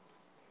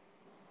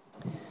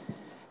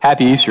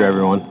Happy Easter,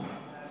 everyone.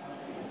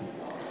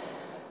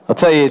 I'll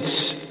tell you,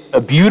 it's a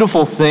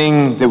beautiful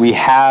thing that we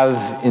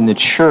have in the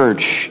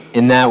church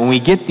in that when we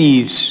get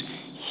these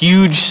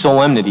huge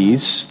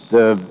solemnities,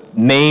 the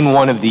main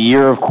one of the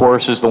year, of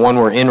course, is the one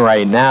we're in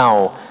right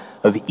now,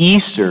 of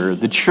Easter,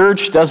 the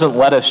church doesn't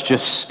let us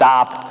just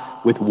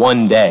stop with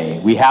one day.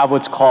 We have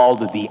what's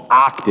called the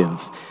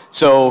octave.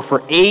 So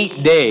for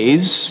 8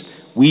 days,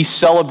 we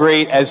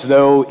celebrate as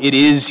though it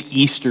is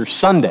Easter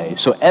Sunday.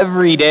 So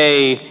every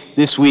day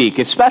this week,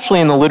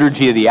 especially in the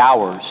Liturgy of the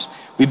Hours,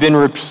 we've been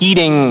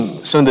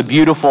repeating some of the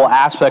beautiful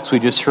aspects we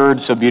just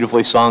heard so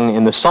beautifully sung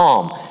in the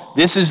Psalm.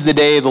 This is the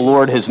day the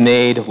Lord has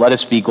made. Let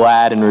us be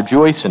glad and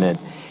rejoice in it.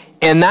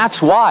 And that's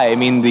why,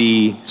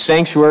 the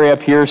sanctuary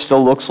up here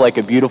still looks like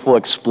a beautiful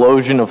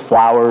explosion of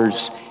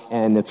flowers,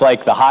 and it's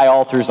like the high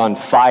altar's on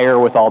fire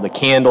with all the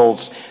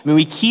candles.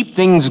 We keep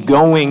things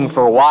going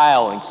for a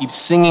while and keep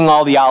singing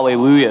all the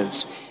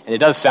Alleluias. And it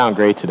does sound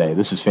great today.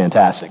 This is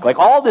fantastic. Like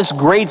all this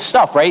great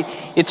stuff, right?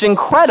 It's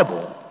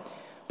incredible.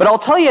 But I'll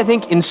tell you, I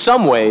think in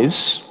some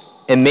ways,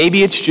 and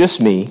maybe it's just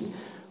me,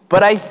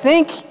 but I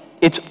think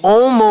it's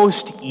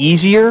almost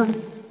easier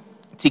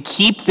to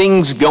keep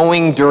things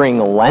going during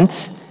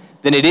Lent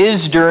than it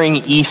is during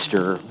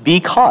Easter,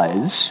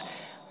 because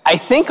I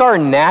think our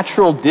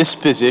natural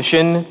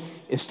disposition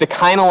is to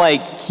kind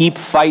of keep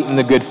fighting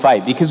the good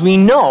fight, because we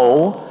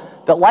know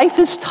that life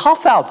is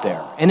tough out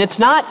there, and it's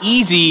not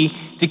easy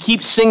to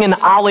keep singing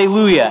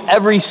Alleluia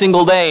every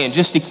single day and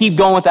just to keep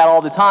going with that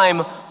all the time.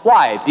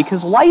 Why?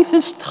 Because life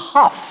is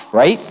tough,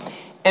 right?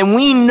 And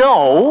we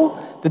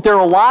know that there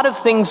are a lot of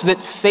things that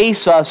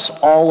face us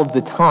all of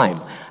the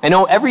time. I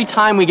know every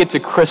time we get to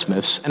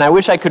Christmas, and I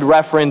wish I could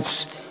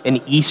reference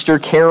an Easter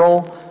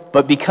carol,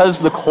 but because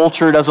the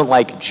culture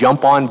doesn't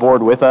jump on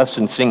board with us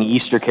and sing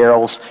Easter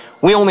carols,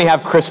 we only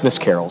have Christmas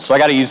carols. So I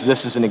got to use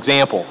this as an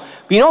example.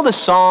 But you know the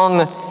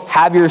song,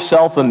 Have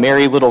Yourself a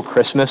Merry Little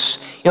Christmas?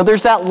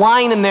 There's that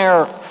line in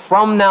there,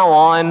 from now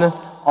on,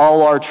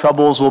 all our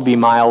troubles will be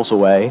miles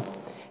away.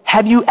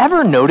 Have you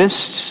ever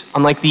noticed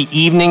on the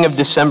evening of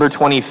December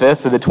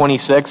 25th or the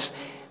 26th,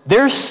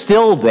 they're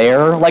still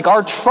there?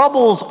 Our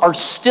troubles are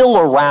still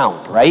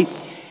around, right?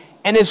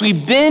 And as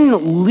we've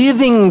been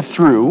living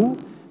through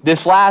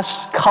this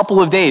last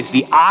couple of days,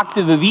 the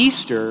octave of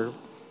Easter,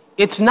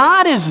 it's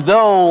not as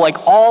though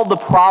all the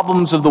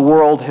problems of the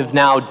world have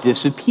now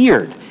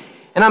disappeared.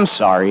 And I'm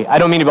sorry, I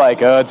don't mean to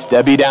be oh, it's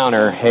Debbie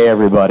Downer. Hey,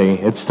 everybody,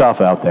 it's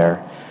tough out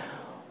there.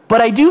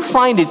 But I do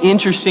find it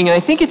interesting, and I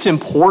think it's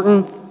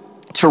important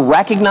to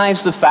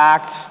recognize the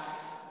fact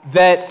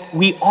that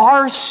we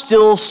are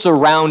still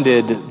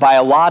surrounded by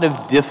a lot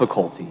of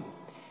difficulty.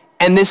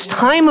 And this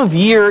time of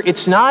year,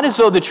 it's not as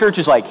though the church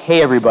is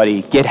hey,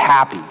 everybody, get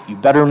happy. You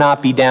better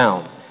not be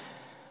down.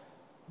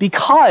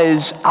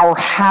 Because our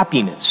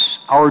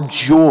happiness, our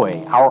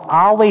joy, our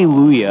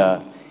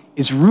Alleluia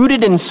is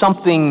rooted in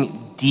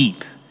something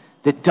deep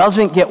that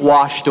doesn't get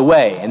washed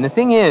away. And the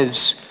thing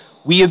is,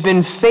 we have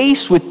been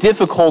faced with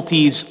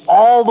difficulties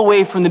all the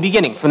way from the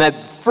beginning, from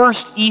that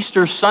first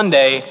Easter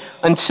Sunday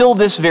until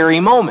this very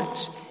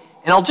moment.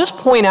 And I'll just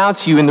point out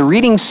to you in the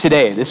readings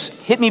today, this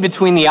hit me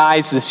between the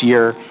eyes this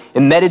year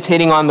in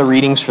meditating on the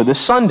readings for this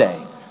Sunday.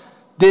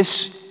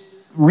 This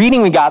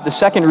reading we got, the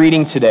second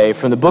reading today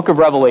from the book of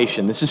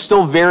Revelation, this is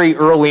still very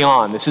early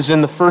on. This is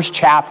in the first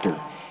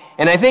chapter.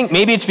 And I think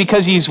maybe it's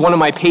because he's one of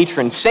my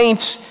patron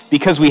saints,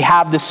 because we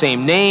have the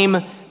same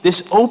name,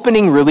 this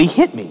opening really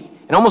hit me.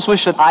 And I almost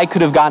wish that I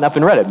could have gotten up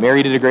and read it.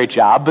 Mary did a great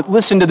job, but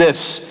listen to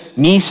this,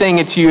 me saying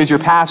it to you as your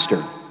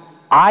pastor.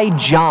 I,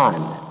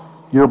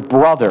 John, your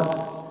brother,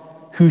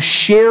 who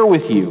share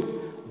with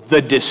you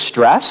the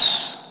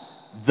distress,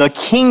 the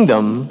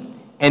kingdom,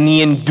 and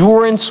the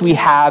endurance we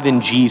have in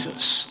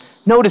Jesus.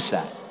 Notice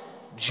that.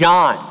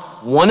 John,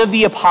 one of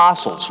the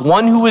apostles,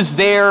 one who was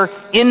there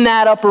in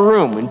that upper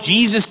room when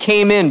Jesus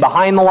came in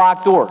behind the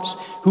locked doors,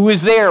 who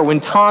was there when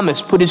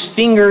Thomas put his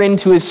finger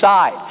into his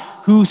side,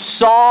 who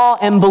saw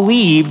and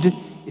believed,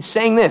 is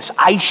saying this,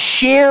 I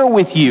share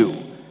with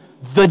you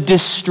the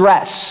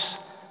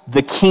distress,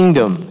 the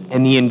kingdom,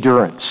 and the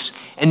endurance.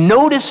 And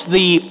notice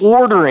the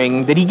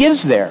ordering that he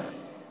gives there.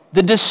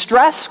 The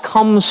distress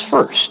comes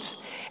first.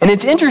 And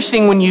it's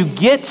interesting when you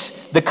get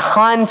the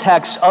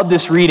context of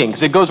this reading,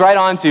 because it goes right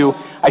on to,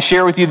 I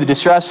share with you the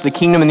distress, the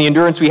kingdom, and the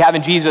endurance we have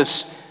in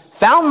Jesus.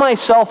 Found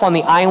myself on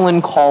the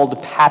island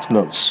called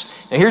Patmos.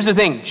 Now here's the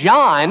thing,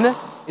 John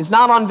is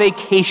not on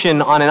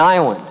vacation on an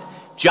island.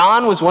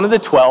 John was one of the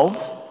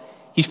 12.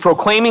 He's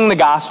proclaiming the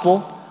gospel,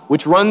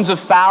 which runs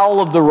afoul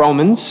of the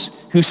Romans,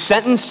 who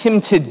sentenced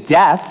him to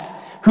death,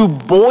 who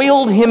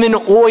boiled him in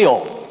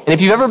oil. And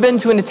if you've ever been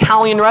to an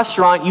Italian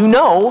restaurant, you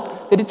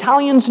know that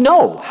Italians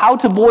know how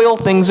to boil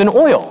things in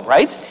oil,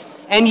 right?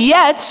 And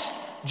yet,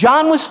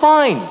 John was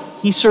fine.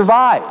 He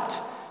survived.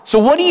 So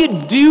what do you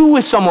do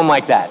with someone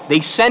like that?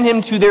 They send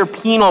him to their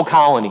penal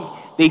colony.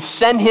 They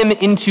send him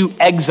into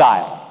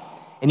exile.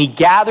 And he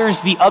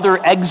gathers the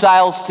other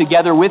exiles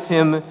together with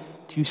him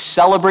to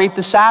celebrate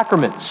the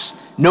sacraments.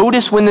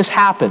 Notice when this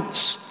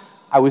happens.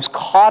 I was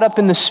caught up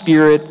in the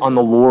Spirit on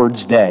the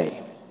Lord's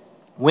day.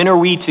 When are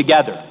we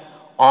together?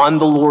 On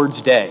the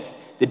Lord's Day,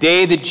 the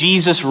day that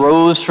Jesus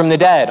rose from the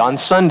dead, on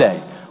Sunday.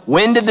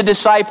 When did the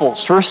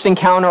disciples first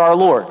encounter our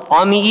Lord?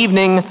 On the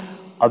evening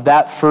of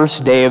that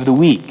first day of the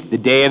week, the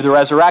day of the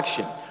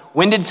resurrection.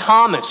 When did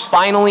Thomas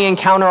finally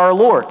encounter our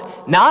Lord?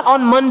 Not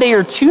on Monday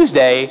or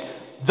Tuesday,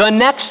 the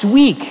next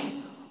week,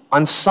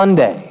 on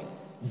Sunday,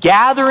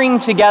 gathering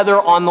together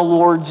on the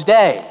Lord's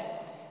Day.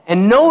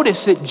 And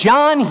notice that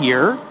John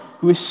here,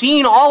 who has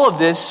seen all of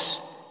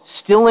this,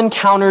 still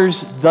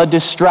encounters the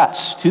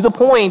distress, to the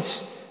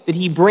point that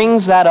he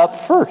brings that up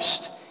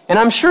first. And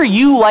I'm sure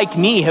you, like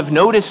me, have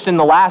noticed in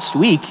the last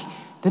week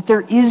that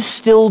there is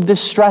still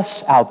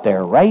distress out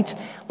there, right?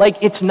 Like,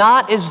 it's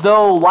not as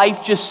though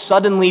life just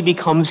suddenly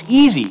becomes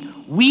easy.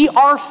 We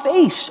are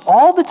faced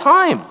all the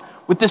time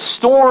with the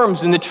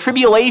storms and the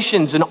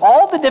tribulations and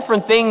all the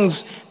different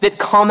things that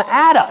come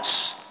at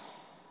us.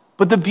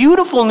 But the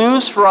beautiful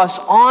news for us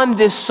on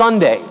this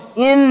Sunday,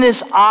 in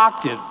this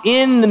octave,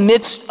 in the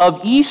midst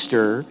of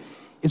Easter,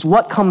 is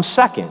what comes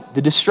second: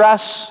 the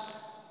distress,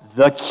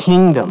 the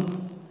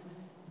kingdom.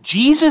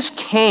 Jesus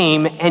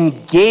came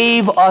and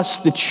gave us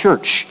the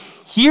church.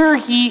 Here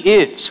he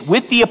is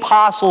with the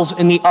apostles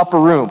in the upper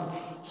room.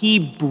 He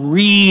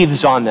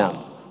breathes on them,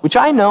 which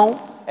I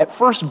know at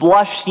first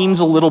blush seems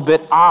a little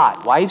bit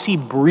odd. Why is he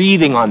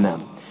breathing on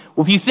them?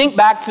 Well, if you think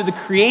back to the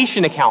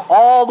creation account,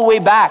 all the way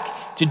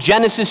back to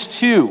Genesis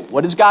 2,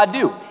 what does God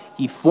do?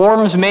 He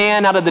forms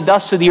man out of the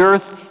dust of the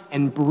earth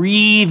and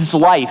breathes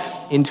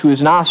life into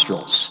his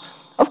nostrils.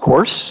 Of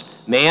course,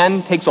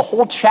 man takes a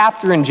whole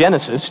chapter in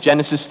Genesis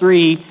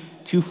 3,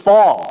 to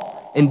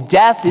fall. And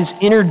death is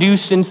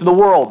introduced into the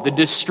world. The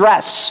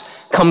distress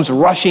comes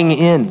rushing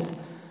in.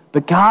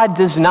 But God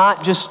does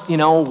not just,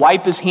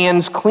 wipe his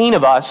hands clean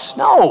of us.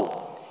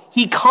 No,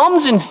 he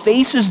comes and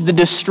faces the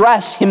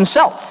distress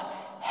himself,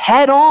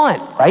 head on,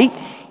 right?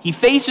 He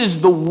faces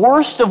the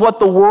worst of what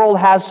the world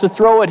has to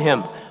throw at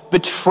him.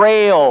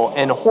 Betrayal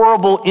and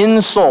horrible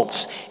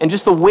insults and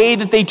just the way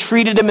that they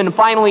treated him, and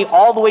finally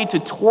all the way to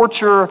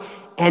torture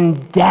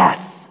and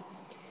death.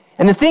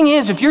 And the thing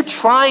is, if you're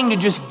trying to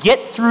just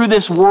get through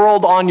this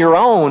world on your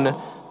own,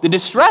 the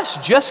distress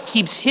just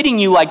keeps hitting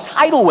you like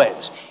tidal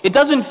waves. It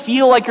doesn't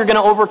feel like you're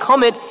going to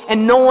overcome it,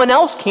 and no one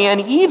else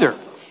can either.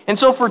 And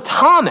so for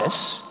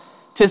Thomas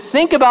to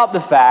think about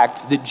the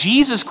fact that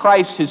Jesus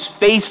Christ has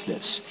faced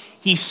this,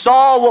 he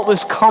saw what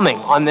was coming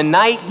on the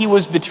night he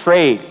was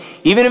betrayed.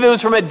 Even if it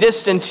was from a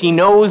distance, he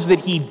knows that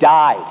he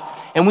died.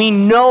 And we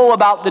know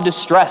about the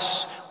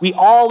distress. We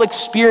all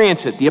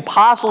experience it. The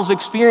apostles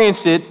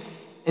experienced it.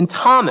 And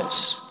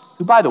Thomas,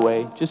 who, by the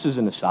way, just as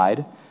an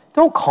aside,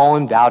 don't call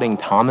him Doubting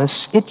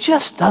Thomas. It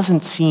just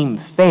doesn't seem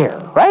fair,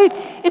 right?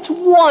 It's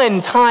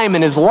one time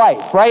in his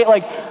life, right?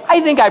 Like,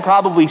 I think I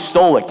probably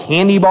stole a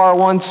candy bar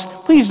once.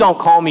 Please don't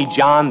call me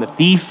John the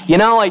thief.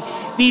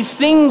 These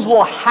things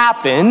will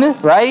happen,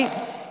 right?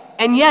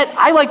 And yet,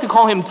 I like to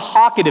call him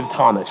Talkative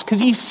Thomas, because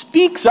he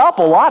speaks up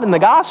a lot in the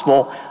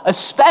gospel,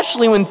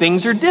 especially when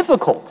things are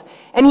difficult.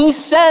 And he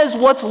says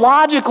what's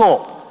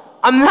logical.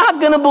 I'm not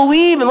going to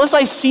believe unless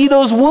I see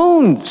those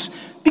wounds,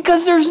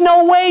 because there's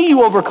no way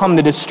you overcome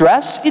the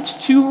distress. It's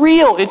too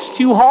real. It's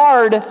too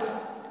hard.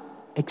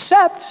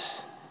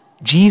 Except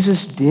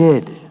Jesus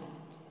did.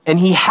 And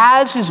he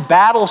has his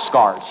battle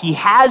scars. He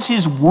has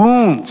his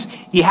wounds.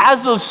 He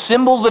has those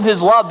symbols of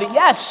his love that,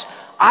 yes,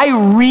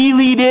 I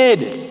really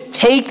did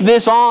take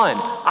this on.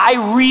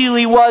 I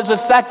really was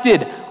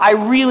affected. I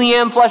really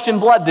am flesh and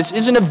blood. This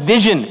isn't a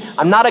vision.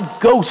 I'm not a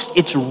ghost.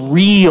 It's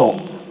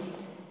real.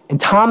 And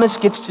Thomas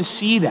gets to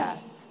see that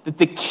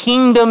the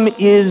kingdom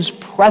is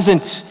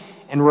present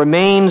and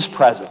remains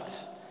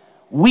present.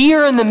 We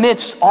are in the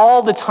midst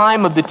all the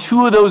time of the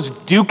two of those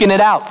duking it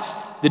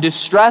out, the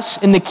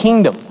distress and the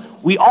kingdom.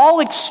 We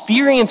all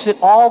experience it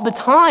all the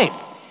time.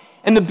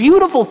 And the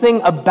beautiful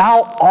thing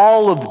about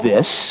all of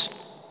this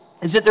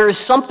is that there is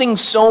something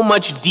so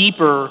much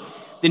deeper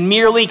than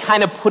merely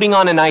kind of putting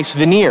on a nice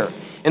veneer.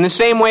 In the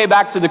same way,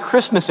 back to the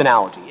Christmas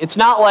analogy, it's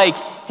not like,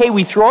 hey,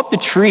 we throw up the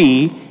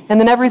tree and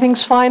then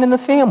everything's fine in the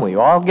family.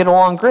 We'll all get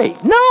along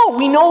great. No,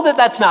 we know that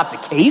that's not the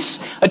case.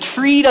 A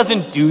tree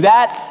doesn't do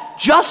that.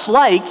 Just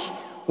like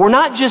we're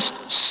not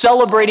just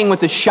celebrating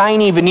with a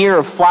shiny veneer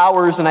of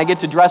flowers and I get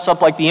to dress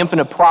up like the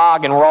Infant of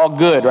Prague and we're all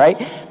good,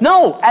 right?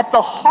 No, at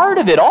the heart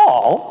of it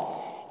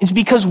all is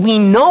because we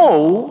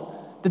know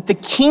that the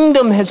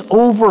kingdom has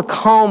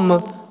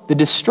overcome the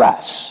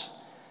distress.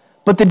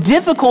 But the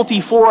difficulty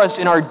for us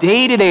in our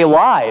day-to-day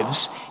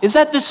lives is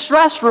that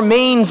distress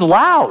remains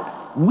loud.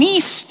 We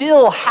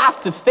still have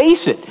to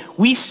face it.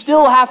 We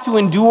still have to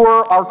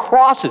endure our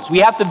crosses. We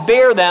have to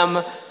bear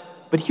them.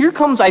 But here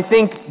comes, I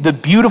think, the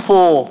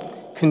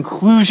beautiful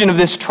conclusion of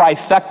this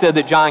trifecta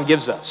that John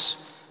gives us: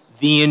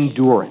 the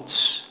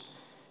endurance.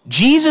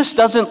 Jesus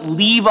doesn't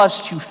leave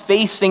us to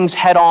face things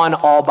head on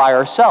all by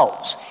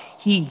ourselves.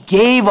 He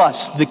gave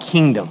us the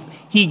kingdom.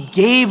 He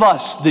gave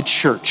us the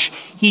church.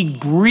 He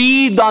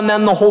breathed on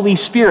them the Holy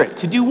Spirit.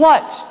 To do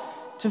what?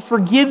 To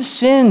forgive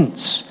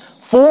sins,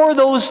 For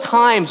those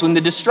times when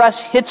the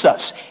distress hits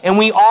us and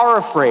we are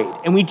afraid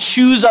and we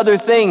choose other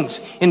things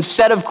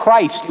instead of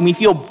Christ and we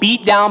feel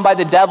beat down by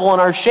the devil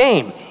and our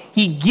shame,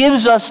 he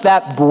gives us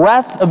that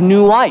breath of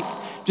new life.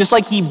 Just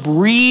like he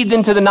breathed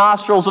into the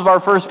nostrils of our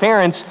first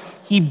parents,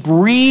 he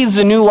breathes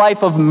a new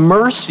life of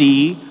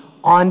mercy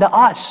onto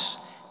us,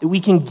 that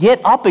we can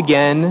get up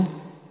again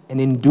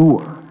and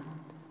endure.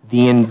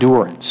 The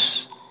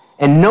endurance.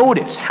 And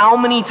notice how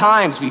many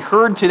times we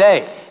heard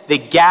today they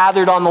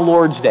gathered on the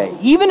Lord's Day.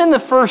 Even in the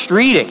first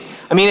reading.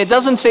 I mean, it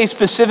doesn't say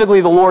specifically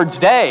the Lord's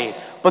Day,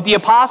 but the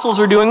apostles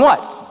are doing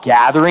what?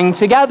 Gathering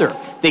together.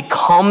 They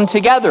come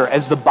together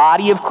as the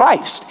body of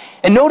Christ.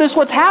 And notice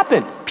what's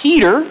happened.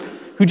 Peter,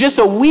 who just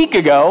a week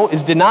ago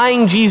is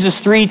denying Jesus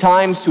 3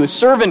 times to a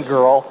servant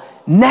girl,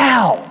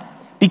 now,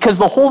 because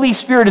the Holy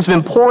Spirit has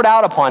been poured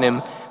out upon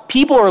him,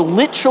 people are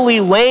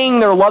literally laying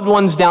their loved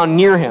ones down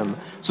near him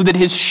so that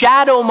his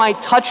shadow might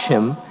touch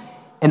him,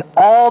 and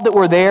all that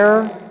were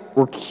there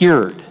were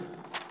cured.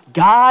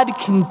 God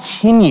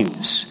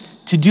continues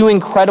to do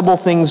incredible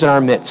things in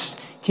our midst,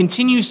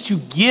 continues to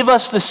give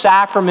us the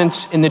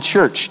sacraments in the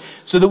church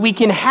so that we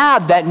can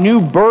have that new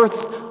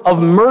birth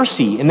of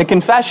mercy in the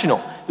confessional,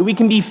 that we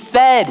can be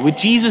fed with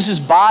Jesus'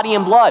 body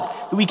and blood,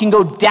 that we can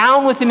go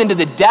down with him into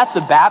the death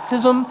of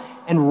baptism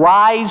and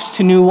rise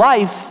to new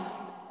life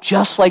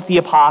just like the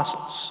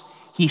apostles.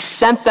 He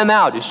sent them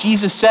out, as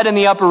Jesus said in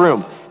the upper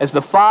room, as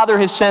the Father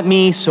has sent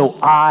me, so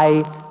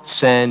I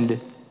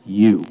send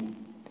you.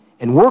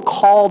 And we're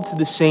called to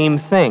the same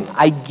thing.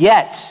 I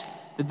get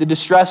that the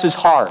distress is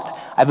hard.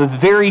 I have a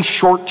very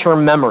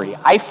short-term memory.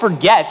 I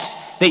forget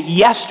that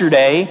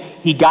yesterday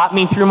he got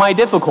me through my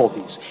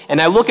difficulties.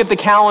 And I look at the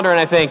calendar and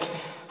I think,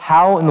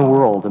 how in the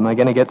world am I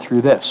going to get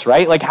through this,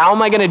 right? Like, how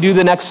am I going to do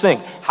the next thing?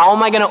 How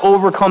am I going to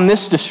overcome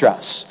this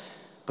distress?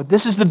 But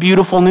this is the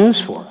beautiful news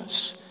for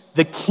us.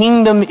 The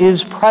kingdom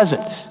is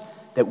present,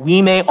 that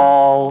we may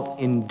all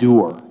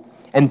endure.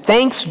 And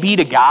thanks be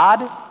to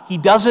God, he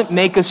doesn't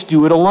make us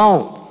do it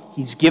alone.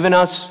 He's given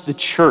us the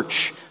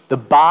church, the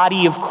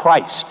body of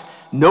Christ.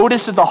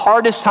 Notice that the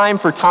hardest time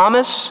for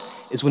Thomas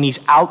is when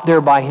he's out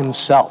there by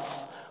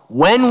himself.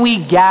 When we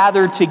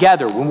gather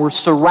together, when we're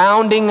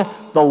surrounding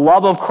the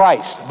love of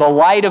Christ, the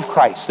light of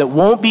Christ that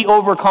won't be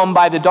overcome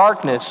by the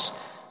darkness,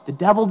 the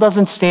devil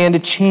doesn't stand a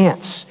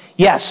chance.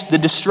 Yes, the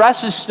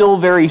distress is still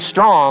very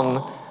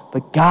strong,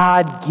 but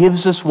God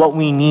gives us what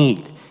we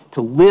need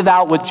to live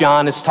out what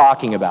John is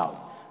talking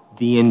about,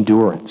 the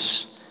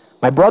endurance.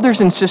 My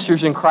brothers and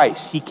sisters in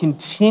Christ, he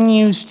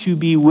continues to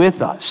be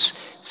with us.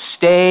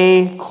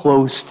 Stay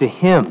close to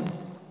him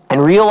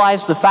and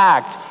realize the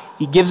fact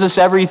he gives us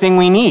everything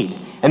we need.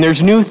 And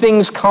there's new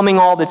things coming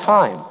all the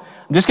time.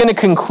 I'm just going to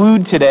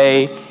conclude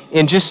today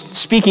in just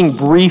speaking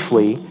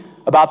briefly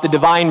about the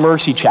Divine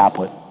Mercy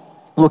Chaplet.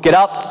 Look it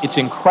up. It's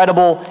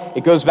incredible.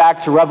 It goes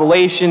back to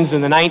Revelations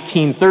in the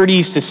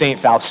 1930s to St.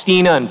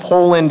 Faustina in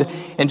Poland,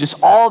 and just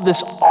all of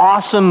this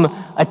awesome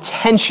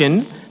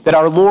attention that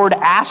our Lord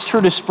asked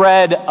her to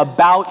spread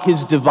about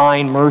his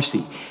divine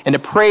mercy, and to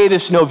pray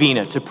this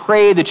novena, to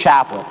pray the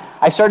chaplet.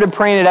 I started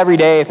praying it every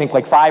day, I think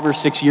like 5 or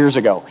 6 years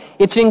ago.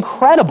 It's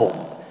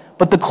incredible.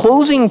 But the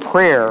closing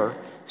prayer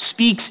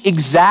speaks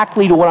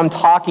exactly to what I'm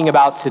talking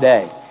about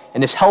today,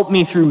 and has helped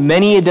me through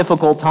many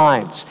difficult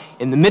times,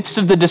 in the midst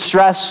of the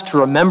distress, to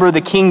remember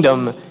the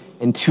kingdom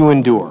and to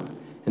endure.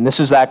 And this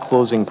is that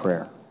closing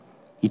prayer.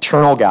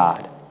 Eternal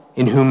God,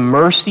 in whom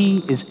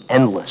mercy is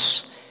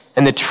endless,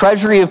 and the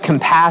treasury of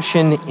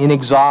compassion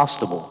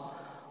inexhaustible,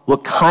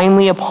 look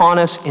kindly upon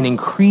us and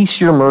increase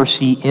your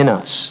mercy in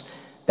us,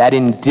 that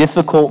in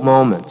difficult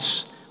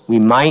moments we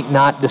might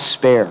not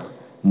despair,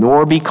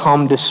 nor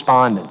become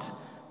despondent,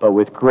 but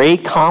with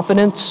great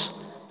confidence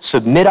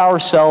submit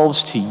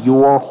ourselves to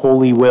your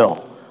holy will,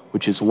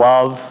 which is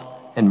love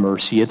and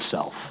mercy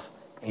itself.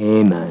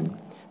 Amen.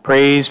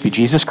 Praise be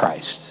Jesus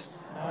Christ.